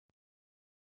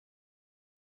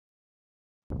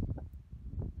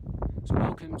So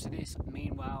welcome to this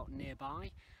Meanwhile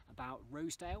Nearby about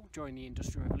Rosedale during the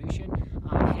Industrial Revolution.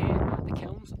 I'm here at the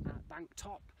kilns at Bank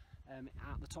Top,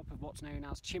 at the top of what's known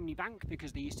as Chimney Bank,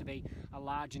 because there used to be a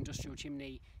large industrial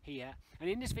chimney here. And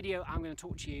in this video I'm going to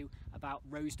talk to you about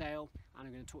Rosedale, and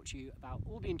I'm going to talk to you about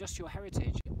all the industrial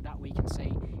heritage that we can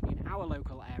see in our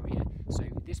local area. So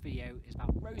this video is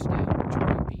about Rosedale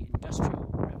during the Industrial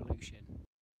Revolution.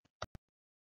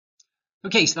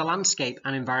 Okay, so the landscape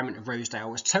and environment of Rosedale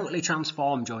was totally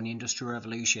transformed during the Industrial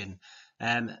Revolution.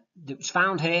 It was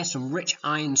found here some rich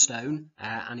ironstone,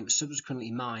 and it was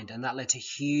subsequently mined, and that led to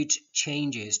huge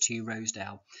changes to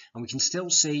Rosedale. And we can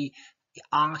still see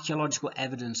archaeological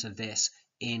evidence of this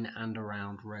in and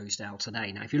around Rosedale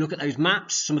today. Now, if you look at those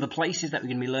maps, some of the places that we're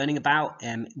going to be learning about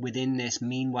within this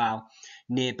Meanwhile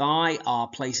Nearby are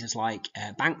places like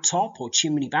Bank Top or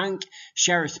Chimney Bank,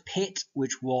 Sheriff's Pit,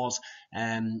 which was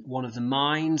one of the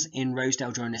mines in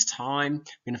Rosedale during this time.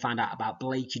 We're going to find out about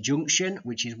Blakey Junction,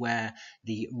 which is where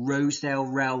the Rosedale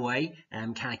Railway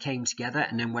kind of came together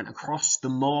and then went across the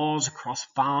moors, across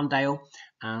Farndale,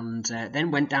 and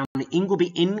then went down the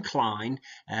Ingleby Incline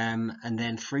and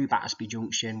then through Battersby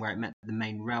Junction, where it met the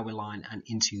main railway line, and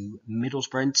into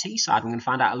Middlesbrough and Teesside. We're going to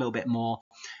find out a little bit more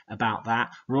about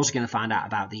that. We're also going to find out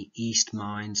about the East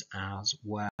Mines as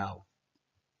well.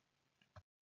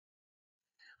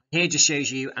 Here just shows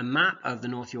you a map of the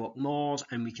North York Moors,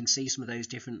 and we can see some of those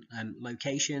different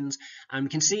locations, and we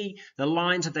can see the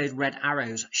lines of those red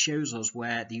arrows shows us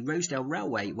where the Rosedale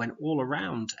Railway went all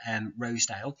around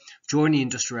Rosedale during the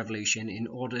Industrial Revolution in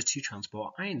order to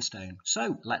transport ironstone.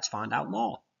 So let's find out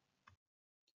more.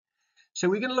 So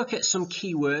we're going to look at some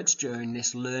keywords during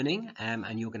this learning,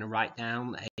 and you're going to write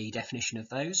down a definition of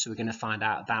those. So we're going to find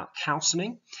out about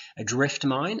calcining, a drift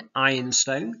mine,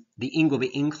 ironstone, the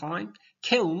Ingleby Incline,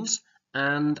 kilns,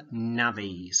 and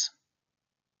navvies.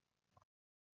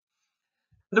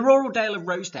 The rural Dale of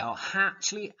Rosedale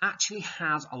actually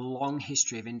has a long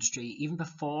history of industry, even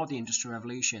before the Industrial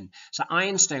Revolution. So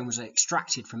ironstone was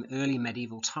extracted from early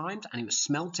medieval times, and it was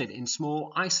smelted in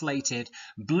small isolated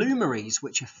bloomeries,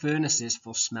 which are furnaces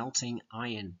for smelting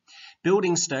iron.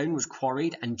 Building stone was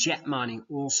quarried, and jet mining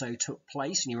also took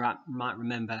place, and you might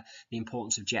remember the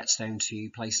importance of jet stone to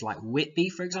places like Whitby,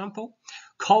 for example.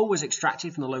 Coal was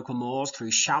extracted from the local moors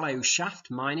through shallow shaft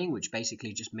mining, which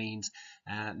basically just means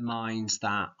mines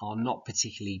that are not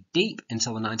particularly deep,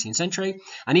 until the 19th century.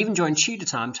 And even during Tudor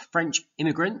times, French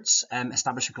immigrants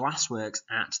established glassworks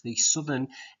at the southern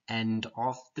end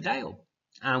of the Dale.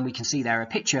 And we can see there a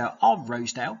picture of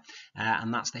Rosedale,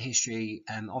 and that's the history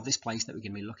of this place that we're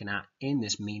going to be looking at in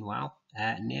this Meanwhile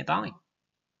Nearby.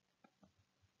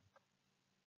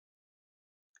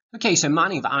 Okay, so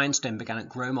mining of ironstone began at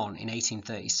Gromont in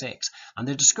 1836, and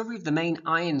the discovery of the main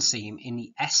iron seam in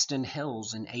the Eston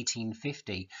Hills in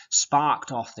 1850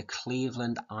 sparked off the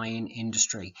Cleveland iron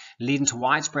industry, leading to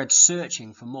widespread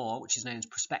searching for more, which is known as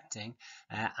prospecting,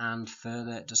 and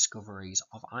further discoveries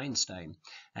of ironstone.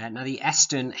 Now, the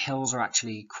Eston Hills are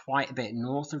actually quite a bit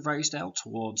north of Rosedale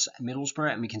towards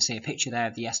Middlesbrough, and we can see a picture there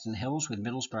of the Eston Hills with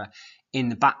Middlesbrough in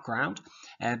the background.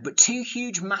 But two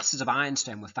huge masses of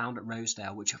ironstone were found at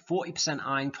Rosedale, which 40%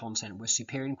 iron content was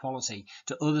superior in quality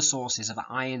to other sources of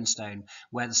ironstone,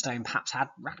 where the stone perhaps had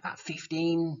around about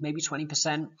 15, maybe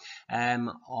 20%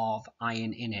 of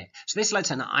iron in it. So this led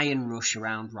to an iron rush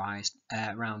around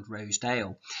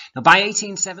Rosedale. Now, by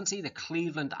 1870, the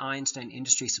Cleveland ironstone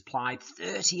industry supplied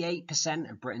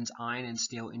 38% of Britain's iron and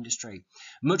steel industry.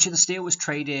 Much of the steel was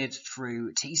traded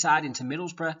through Teesside into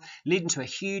Middlesbrough, leading to a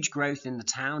huge growth in the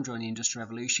town during the Industrial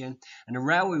Revolution, and a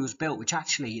railway was built which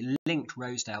actually linked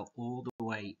Rosedale all the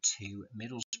way to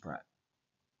Middlesbrough.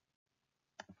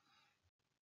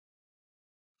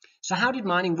 So how did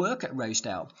mining work at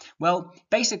Rosedale? Well,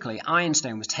 basically,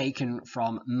 ironstone was taken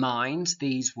from mines.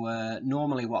 These were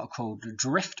normally what are called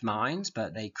drift mines,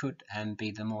 but they could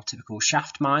be the more typical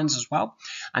shaft mines as well.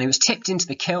 And it was tipped into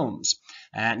the kilns.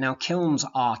 Now, kilns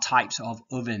are types of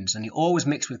ovens, and they always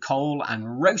mixed with coal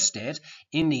and roasted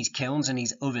in these kilns and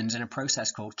these ovens in a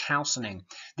process called calcining.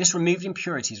 This removed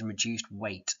impurities and reduced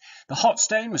weight. The hot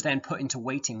stone was then put into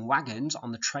waiting wagons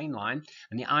on the train line,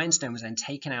 and the ironstone was then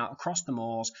taken out across the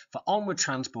moors for onward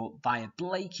transport via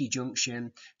Blakey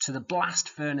Junction to the blast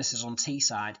furnaces on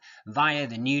Teesside via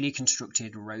the newly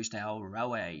constructed Rosedale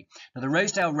Railway. Now, the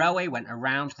Rosedale Railway went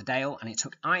around the Dale, and it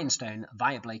took ironstone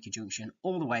via Blakey Junction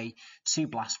all the way to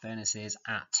blast furnaces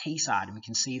at Teesside. And we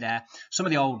can see there some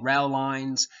of the old rail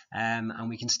lines, and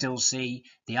we can still see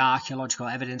the archaeological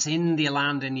evidence in the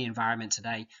land and the environment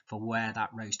today for where that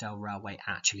Rosedale Railway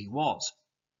actually was.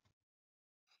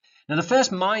 Now, the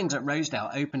first mines at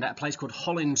Rosedale opened at a place called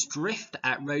Holland's Drift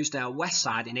at Rosedale West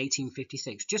Side in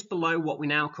 1856, just below what we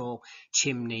now call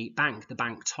Chimney Bank, the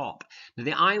bank top. Now,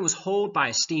 the iron was hauled by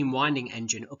a steam winding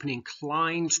engine up an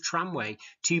inclined tramway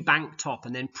to bank top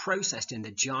and then processed in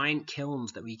the giant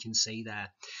kilns that we can see there.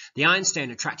 The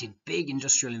ironstone attracted big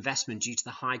industrial investment due to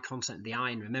the high content of the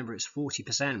iron. Remember, it's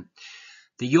 40%.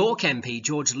 The York MP,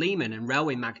 George Lehman, and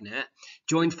railway magnate,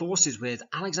 joined forces with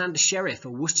Alexander Sheriff, a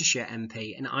Worcestershire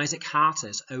MP, and Isaac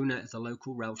Harters, owner of the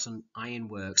local Relton Iron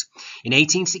Works. In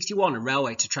 1861, a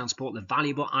railway to transport the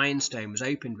valuable ironstone was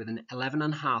opened with an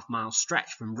 11.5-mile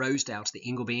stretch from Rosedale to the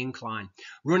Ingleby Incline,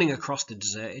 running across the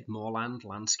deserted moorland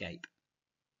landscape.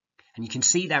 And you can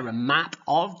see there a map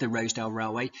of the Rosedale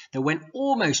Railway that went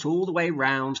almost all the way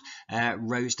round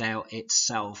Rosedale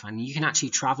itself. And you can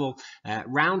actually travel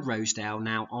round Rosedale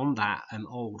now on that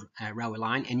old railway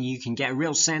line, and you can get a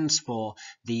real sense for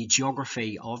the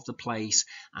geography of the place,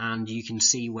 and you can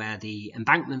see where the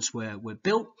embankments were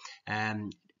built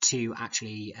to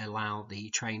actually allow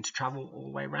the train to travel all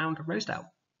the way around Rosedale.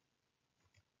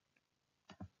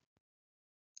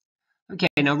 Okay,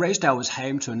 now Rosedale was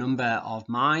home to a number of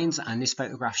mines, and this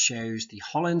photograph shows the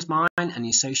Hollands mine and the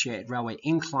associated railway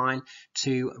incline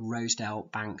to Rosedale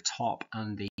Bank Top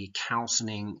and the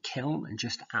calcining kiln and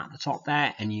just at the top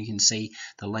there, and you can see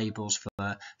the labels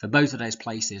for both of those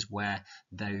places where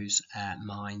those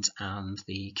mines and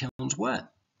the kilns were.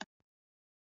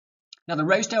 Now, the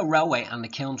Rosedale Railway and the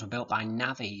kilns were built by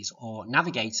navvies or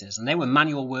navigators, and they were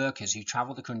manual workers who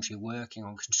travelled the country working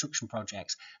on construction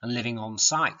projects and living on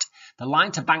site. The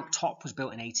line to Bank Top was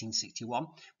built in 1861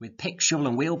 with pick, shovel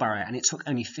and wheelbarrow, and it took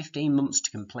only 15 months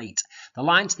to complete. The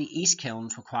line to the East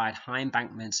Kilns required high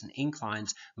embankments and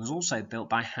inclines and was also built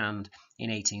by hand in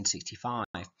 1865.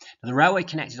 Now, the railway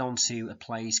connected onto a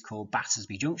place called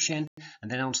Battersby Junction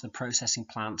and then onto the processing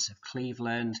plants of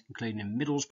Cleveland, including in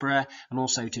Middlesbrough, and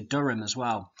also to Durham as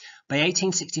well. By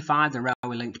 1865, the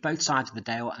railway linked both sides of the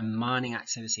Dale and mining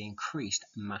activity increased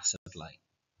massively.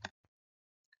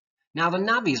 Now, the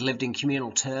navvies lived in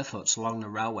communal turf huts along the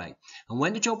railway, and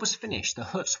when the job was finished, the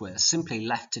huts were simply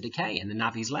left to decay and the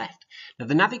navvies left. Now,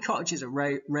 the navvy cottages at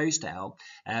Rosedale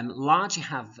largely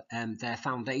have their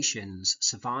foundations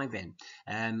surviving,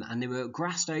 and they were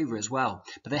grassed over as well,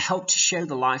 but they helped to show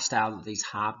the lifestyle that these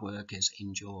hard workers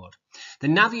endured. The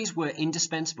navvies were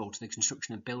indispensable to the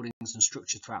construction of buildings and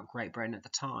structures throughout Great Britain at the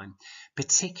time,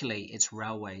 particularly its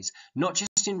railways, not just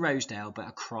in Rosedale but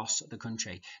across the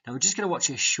country. Now, we're just going to watch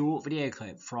a short video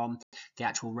clip from the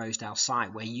actual Rosedale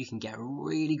site where you can get a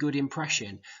really good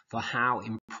impression for how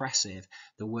impressive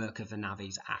the work of the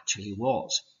navvies actually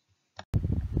was.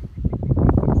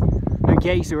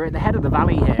 Okay, so we're at the head of the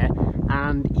valley here,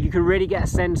 and you can really get a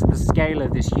sense of the scale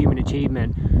of this human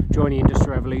achievement during the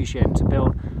Industrial Revolution to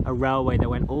build a railway that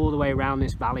went all the way around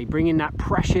this valley, bringing that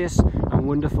precious and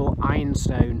wonderful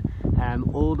ironstone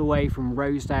all the way from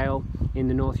Rosedale in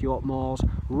the North York Moors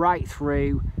right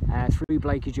through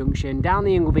Blakey Junction, down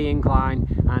the Ingleby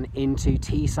Incline and into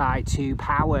Teesside to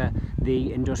power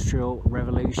the Industrial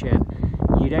Revolution.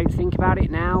 You don't think about it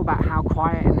now, about how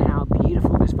quiet and how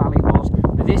beautiful this valley was,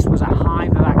 but this was a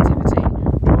hive of activity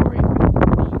during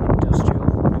the Industrial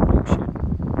Revolution.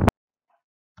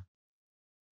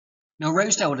 Now,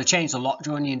 Rosedale would have changed a lot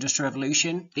during the Industrial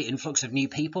Revolution. The influx of new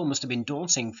people must have been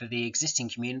daunting for the existing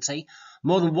community.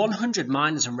 More than 100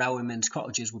 miners' and railwaymen's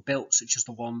cottages were built, such as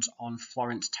the ones on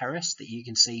Florence Terrace that you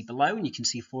can see below, and you can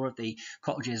see 4 of the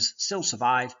cottages still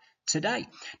survive today.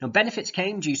 Now, benefits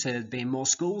came due to there being more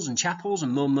schools and chapels,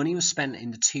 and more money was spent in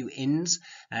the 2 inns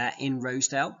in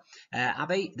Rosedale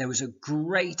Abbey. There was a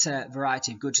greater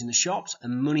variety of goods in the shops,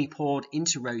 and money poured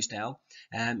into Rosedale.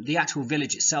 The actual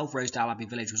village itself, Rosedale Abbey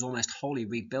Village, was almost wholly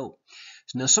rebuilt.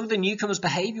 Now, some of the newcomers'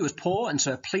 behaviour was poor, and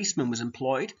so a policeman was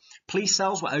employed. Police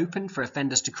cells were opened for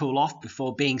offenders to cool off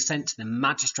before being sent to the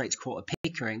Magistrates' Court of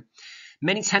Pickering.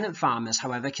 Many tenant farmers,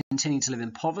 however, continued to live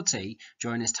in poverty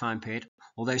during this time period,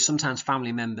 although sometimes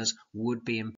family members would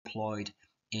be employed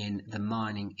in the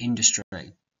mining industry.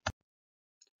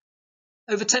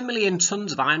 Over 10 million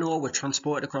tonnes of iron ore were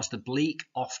transported across the bleak,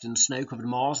 often snow-covered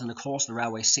moors in the course of the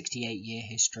railway's 68-year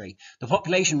history. The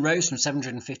population rose from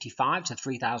 755 to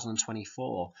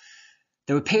 3,024.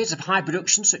 There were periods of high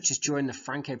production, such as during the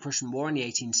Franco-Prussian War in the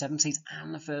 1870s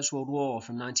and the First World War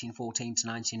from 1914 to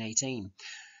 1918.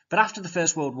 But after the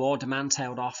First World War, demand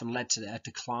tailed off and led to a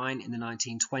decline in the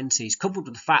 1920s, coupled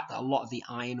with the fact that a lot of the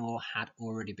iron ore had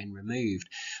already been removed.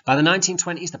 By the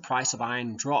 1920s, the price of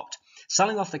iron dropped.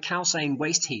 Selling off the calcined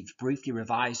waste heaps briefly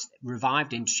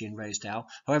revived industry in Rosedale.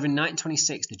 However, in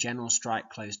 1926, the general strike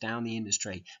closed down the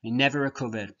industry, and it never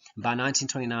recovered. And by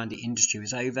 1929, the industry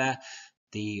was over.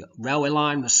 the railway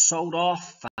line was sold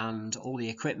off and all the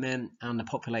equipment, and the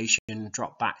population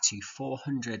dropped back to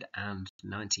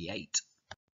 498.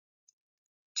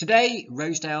 Today,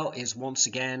 Rosedale is once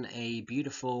again a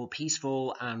beautiful,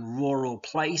 peaceful and rural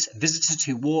place. Visitors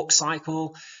who walk,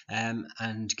 cycle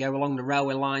and go along the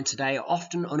railway line today are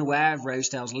often unaware of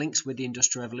Rosedale's links with the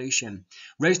Industrial Revolution.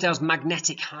 Rosedale's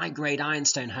magnetic high-grade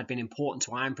ironstone had been important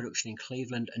to iron production in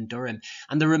Cleveland and Durham,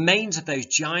 and the remains of those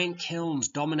giant kilns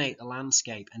dominate the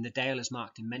landscape, and the dale is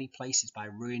marked in many places by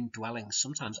ruined dwellings,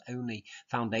 sometimes only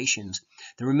foundations.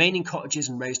 The remaining cottages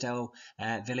in Rosedale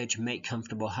village make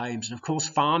comfortable homes, and of course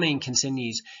farming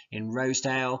continues in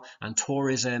Rosedale, and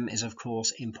tourism is of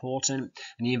course important,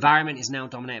 and the environment is now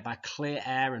dominated by clear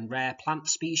air and rare plant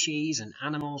species and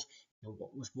animals in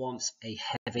what was once a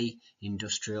heavy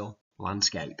industrial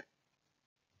landscape.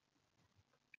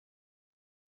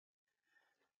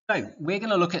 So we're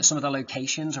going to look at some of the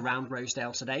locations around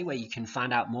Rosedale today where you can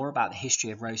find out more about the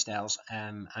history of Rosedale's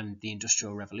and the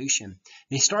Industrial Revolution.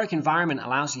 The historic environment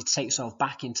allows you to take yourself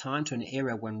back in time to an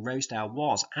era when Rosedale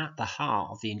was at the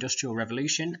heart of the Industrial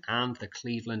Revolution and the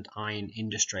Cleveland iron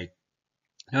industry.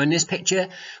 Now in this picture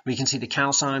we can see the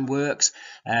calcine works,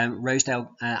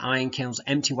 Rosedale iron kilns,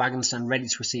 empty wagons stand ready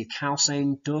to receive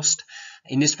calcine dust.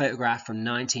 In this photograph from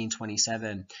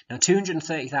 1927. Now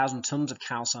 230,000 tonnes of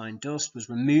calcine dust was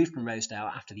removed from Rosedale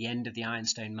after the end of the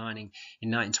ironstone mining in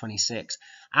 1926.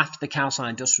 After the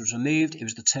calcine dust was removed, it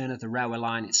was the turn of the railway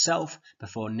line itself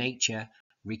before nature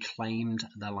reclaimed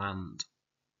the land.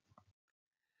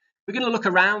 We're going to look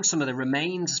around some of the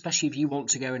remains, especially if you want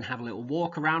to go and have a little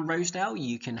walk around Rosedale.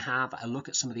 You can have a look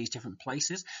at some of these different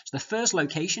places. So the first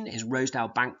location is Rosedale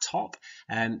Bank Top.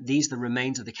 These are the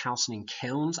remains of the calcining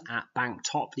kilns at Bank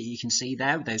Top that you can see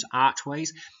there with those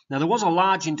archways. Now there was a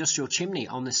large industrial chimney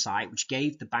on this site which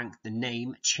gave the bank the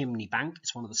name Chimney Bank.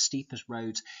 It's one of the steepest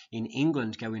roads in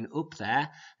England going up there.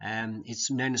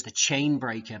 It's known as the chain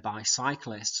breaker by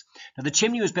cyclists. Now the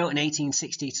chimney was built in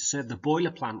 1860 to serve the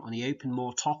boiler plant on the open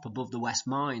moor top above the West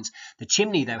Mines. The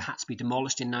chimney though had to be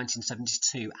demolished in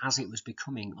 1972 as it was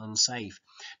becoming unsafe.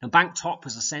 Now Bank Top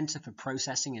was a centre for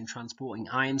processing and transporting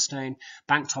ironstone.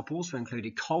 Bank Top also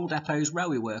included coal depots,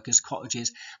 railway workers,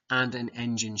 cottages and an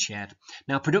engine shed.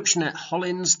 Now production at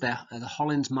Hollins, the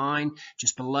Hollins mine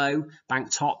just below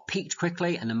Bank Top, peaked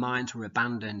quickly and the mines were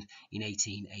abandoned in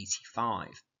 1885.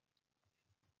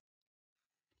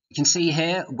 You can see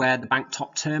here where the Bank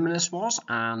Top terminus was,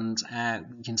 and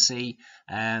you can see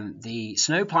the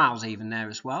snowplows even there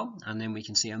as well, and then we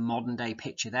can see a modern day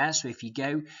picture there. So if you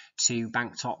go to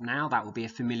Bank Top now, that will be a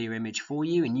familiar image for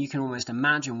you, and you can almost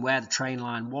imagine where the train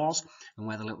line was and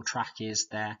where the little track is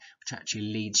there, which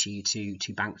actually leads you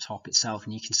to Bank Top itself,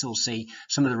 and you can still see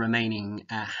some of the remaining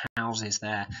houses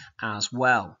there as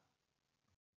well.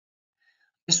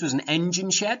 This was an engine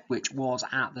shed which was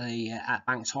at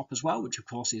Bank Top as well, which of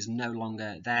course is no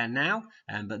longer there now,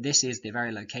 but this is the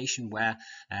very location where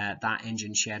that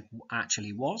engine shed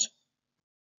actually was.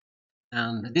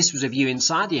 And this was a view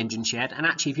inside the engine shed, and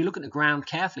actually if you look at the ground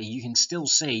carefully you can still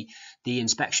see the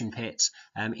inspection pits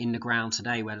in the ground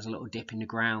today where there's a little dip in the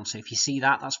ground. So if you see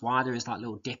that, that's why there is that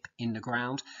little dip in the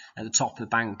ground at the top of the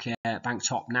Bank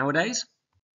Top nowadays.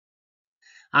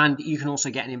 And you can also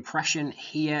get an impression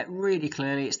here really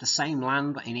clearly. It's the same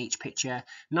land in each picture,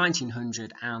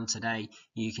 1900 and today.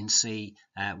 You can see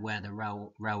where the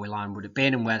railway line would have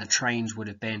been and where the trains would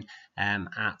have been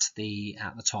at the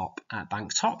top at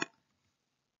Bank Top.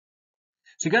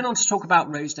 So going on to talk about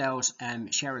Rosedale's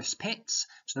Sheriff's Pits.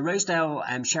 So the Rosedale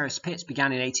Sheriff's Pits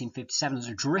began in 1857 as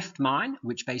a drift mine,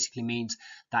 which basically means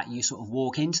that you sort of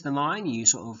walk into the mine, you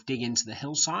sort of dig into the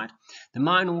hillside. The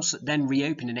mine also then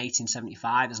reopened in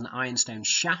 1875 as an ironstone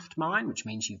shaft mine, which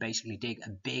means you basically dig a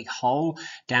big hole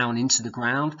down into the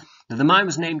ground. Now, the mine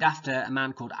was named after a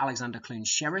man called Alexander Clune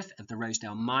Sheriff of the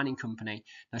Rosedale Mining Company.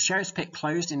 Now Sheriff's Pit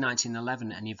closed in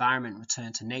 1911 and the environment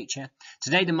returned to nature.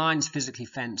 Today the mine is physically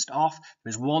fenced off.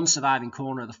 There's one surviving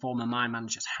corner of the former mine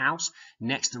manager's house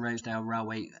next to the Rosedale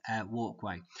Railway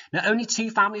walkway. Now, only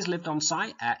 2 families lived on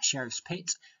site at Sheriff's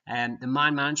Pit, the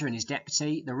mine manager and his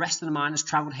deputy. The rest of the miners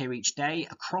travelled here each day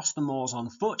across the moors on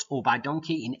foot or by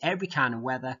donkey in every kind of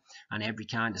weather and every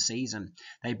kind of season.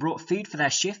 They brought food for their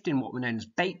shift in what were known as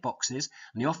bait boxes,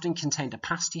 and they often contained a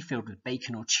pasty filled with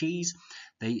bacon or cheese.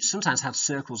 They sometimes had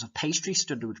circles of pastry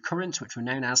studded with currants, which were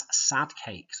known as sad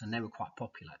cakes, and they were quite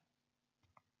popular.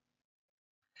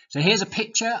 So here's a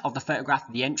picture of the photograph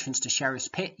of the entrance to Sheriff's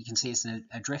Pit. You can see it's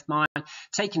a drift mine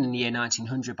taken in the year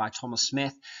 1900 by Thomas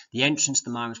Smith. The entrance to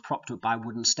the mine was propped up by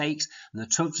wooden stakes, and the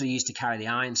tubs were used to carry the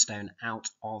ironstone out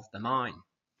of the mine.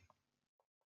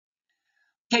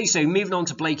 Okay, so moving on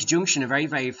to Blakey Junction, a very,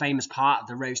 very famous part of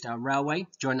the Rosedale Railway.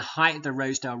 During the height of the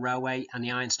Rosedale Railway and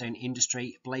the ironstone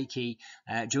industry, Blakey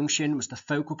Junction was the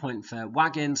focal point for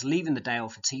wagons leaving the Dale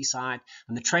for Teesside,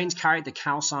 and the trains carried the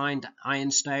calcined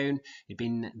ironstone. It had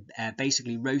been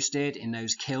basically roasted in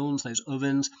those kilns, those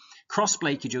ovens, cross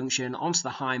Blakey Junction onto the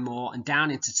High Moor and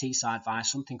down into Teesside via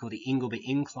something called the Ingleby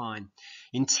Incline.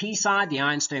 In Teesside, the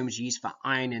ironstone was used for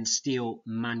iron and steel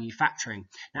manufacturing.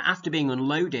 Now, after being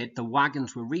unloaded, the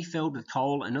wagons were refilled with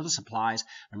coal and other supplies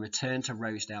and returned to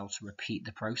Rosedale to repeat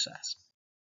the process.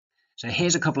 So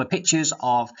here's a couple of pictures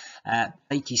of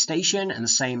Blakey Station and the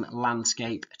same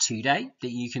landscape today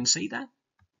that you can see there.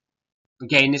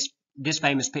 Again, this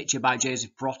famous picture by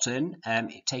Joseph Broughton,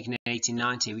 taken in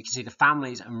 1890, we can see the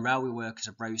families and railway workers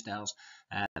of Rosedale's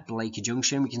Blakey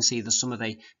Junction. We can see that some of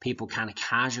the people kind of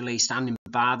casually standing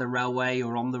by the railway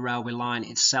or on the railway line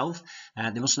itself.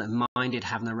 They mustn't have minded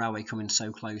having the railway coming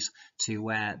so close to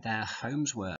where their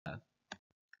homes were.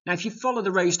 Now, if you follow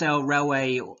the Rosedale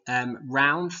Railway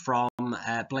round from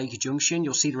Blakey Junction,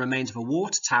 you'll see the remains of a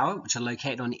water tower, which are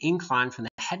located on the incline from the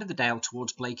head of the Dale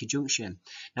towards Blakey Junction.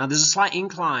 Now, there's a slight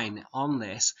incline on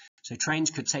this, so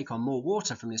trains could take on more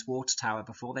water from this water tower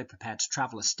before they prepared to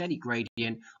travel a steady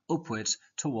gradient upwards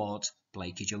towards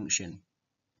Blakey Junction.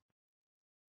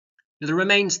 Now, the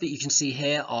remains that you can see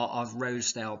here are of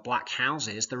Rosedale black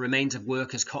houses, the remains of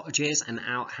workers' cottages and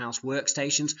outhouse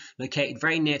workstations located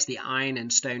very near to the iron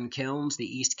and stone kilns, the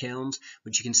East Kilns,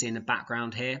 which you can see in the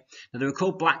background here. Now, they were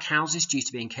called black houses due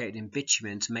to being coated in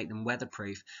bitumen to make them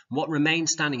weatherproof. And what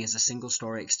remains standing is a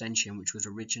single-storey extension, which was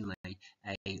originally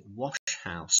a wash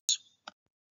house.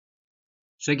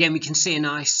 So again, we can see a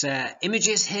nice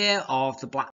images here of the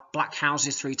black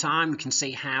houses through time. We can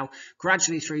see how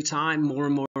gradually through time, more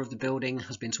and more of the building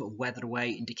has been sort of weathered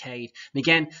away and decayed. And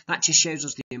again, that just shows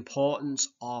us the importance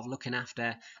of looking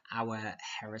after our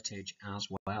heritage as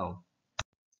well.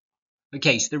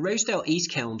 Okay, so the Rosedale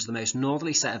East Kilns are the most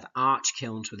northerly set of arch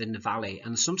kilns within the valley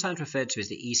and sometimes referred to as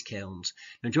the East Kilns.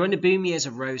 Now, during the boom years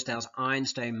of Rosedale's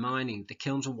ironstone mining, the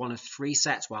kilns were one of three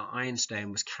sets where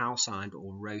ironstone was calcined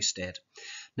or roasted.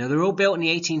 Now, they were all built in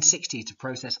the 1860s to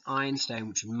process ironstone,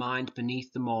 which was mined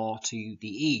beneath the moor to the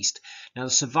east. Now, the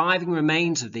surviving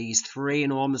remains of these three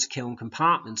enormous kiln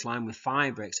compartments lined with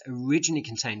fire bricks originally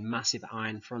contained massive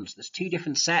iron fronts. There's two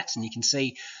different sets, and you can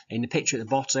see in the picture at the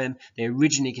bottom, they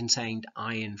originally contained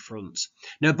iron fronts.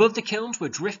 Now, above the kilns were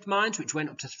drift mines, which went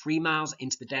up to 3 miles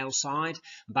into the Dale side.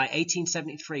 And by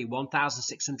 1873,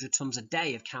 1,600 tons a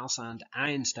day of calcined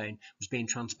ironstone was being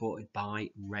transported by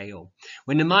rail.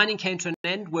 When the mining came to an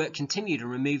end, work continued on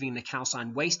removing the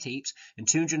calcined waste heaps, and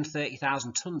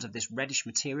 230,000 tons of this reddish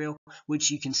material, which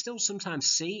you can still sometimes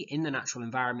see in the natural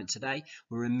environment today,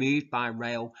 were removed by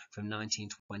rail from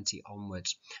 1920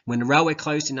 onwards. When the railway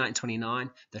closed in 1929,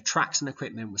 the tracks and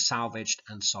equipment were salvaged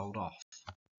and sold off.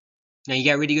 Now, you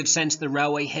get a really good sense of the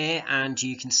railway here, and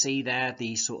you can see there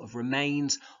the sort of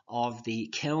remains of the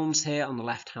kilns here on the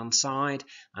left-hand side,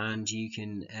 and you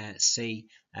can see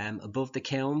above the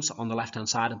kilns on the left-hand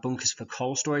side are bunkers for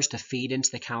coal storage to feed into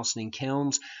the calcining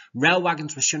kilns. Rail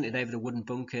wagons were shunted over the wooden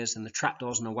bunkers, and the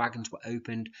trapdoors on the wagons were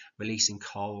opened, releasing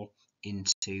coal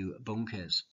into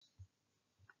bunkers.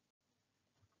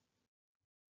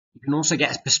 You can also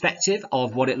get a perspective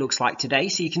of what it looks like today,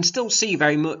 so you can still see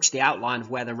very much the outline of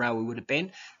where the railway would have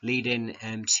been, leading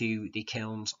to the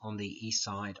kilns on the east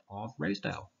side of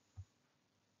Rosedale.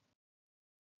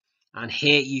 And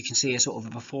here you can see a sort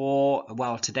of a before,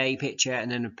 well, today picture,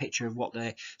 and then a picture of what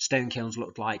the stone kilns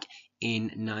looked like in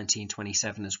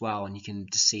 1927 as well. And you can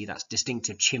see that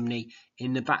distinctive chimney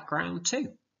in the background too.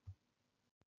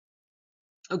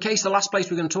 Okay, so the last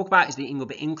place we're going to talk about is the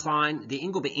Ingleby Incline. The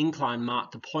Ingleby Incline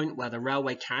marked the point where the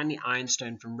railway carrying the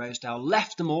ironstone from Rosedale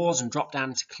left the moors and dropped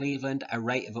down into Cleveland at a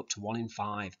rate of up to 1 in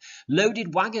 5.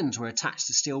 Loaded wagons were attached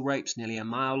to steel ropes nearly a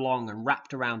mile long and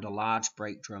wrapped around a large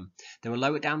brake drum. They were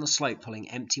lowered down the slope,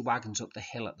 pulling empty wagons up the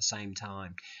hill at the same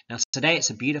time. Now, today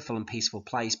it's a beautiful and peaceful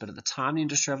place, but at the time of the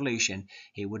Industrial Revolution,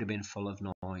 it would have been full of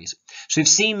noise. So we've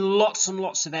seen lots and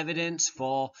lots of evidence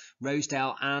for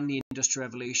Rosedale and the Industrial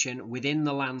Revolution within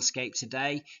the landscape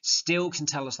today. Still can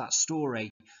tell us that story,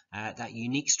 that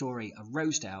unique story of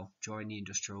Rosedale during the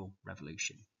Industrial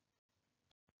Revolution.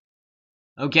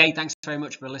 Okay, thanks very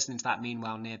much for listening to that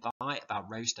Meanwhile Nearby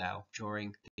about Rosedale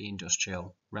during the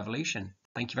Industrial Revolution.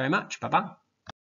 Thank you very much. Bye-bye.